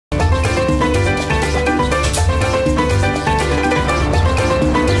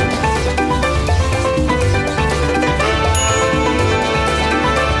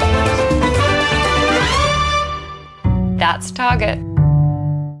Target.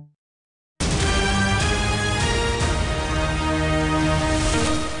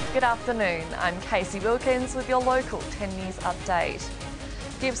 Good afternoon, I'm Kasey Wilkins with your local 10 News update.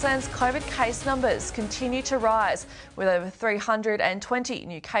 Gippsland's COVID case numbers continue to rise, with over 320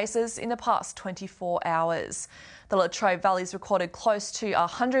 new cases in the past 24 hours. The Latrobe Valley's recorded close to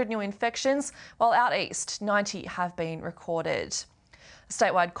 100 new infections, while out east 90 have been recorded. The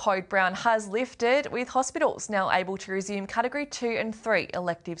statewide code brown has lifted, with hospitals now able to resume Category 2 and 3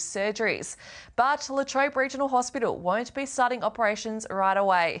 elective surgeries. But Latrobe Regional Hospital won't be starting operations right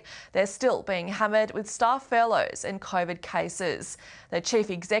away. They're still being hammered with staff furloughs and COVID cases. Their Chief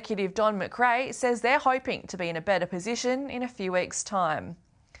Executive, Don McRae, says they're hoping to be in a better position in a few weeks' time.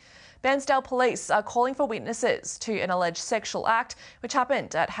 Bairnsdale Police are calling for witnesses to an alleged sexual act which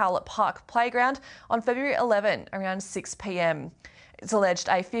happened at Howlett Park Playground on February 11 around 6 p.m. It's alleged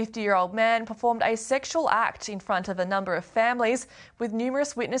a 50-year-old man performed a sexual act in front of a number of families with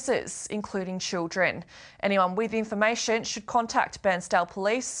numerous witnesses, including children. Anyone with information should contact Bairnsdale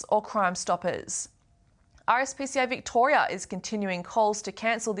Police or Crime Stoppers. RSPCA Victoria is continuing calls to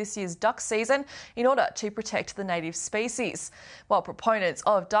cancel this year's duck season in order to protect the native species. While proponents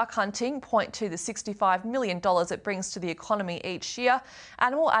of duck hunting point to the $65 million it brings to the economy each year,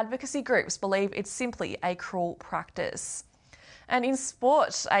 animal advocacy groups believe it's simply a cruel practice. And in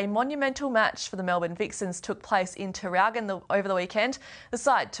sport, a monumental match for the Melbourne Vixens took place in Traralgon over the weekend. The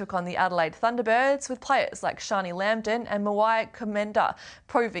side took on the Adelaide Thunderbirds with players like Shani Lambden and Mawai Komenda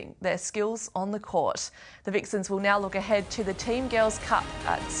proving their skills on the court. The Vixens will now look ahead to the Team Girls Cup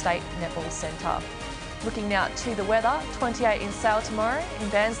at State Netball Centre. Looking now to the weather, 28 in Sale tomorrow. In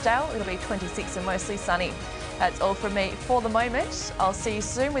Bairnsdale, it'll be 26 and mostly sunny. That's all from me for the moment. I'll see you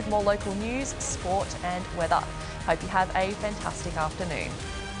soon with more local news, sport and weather. Hope you have a fantastic afternoon.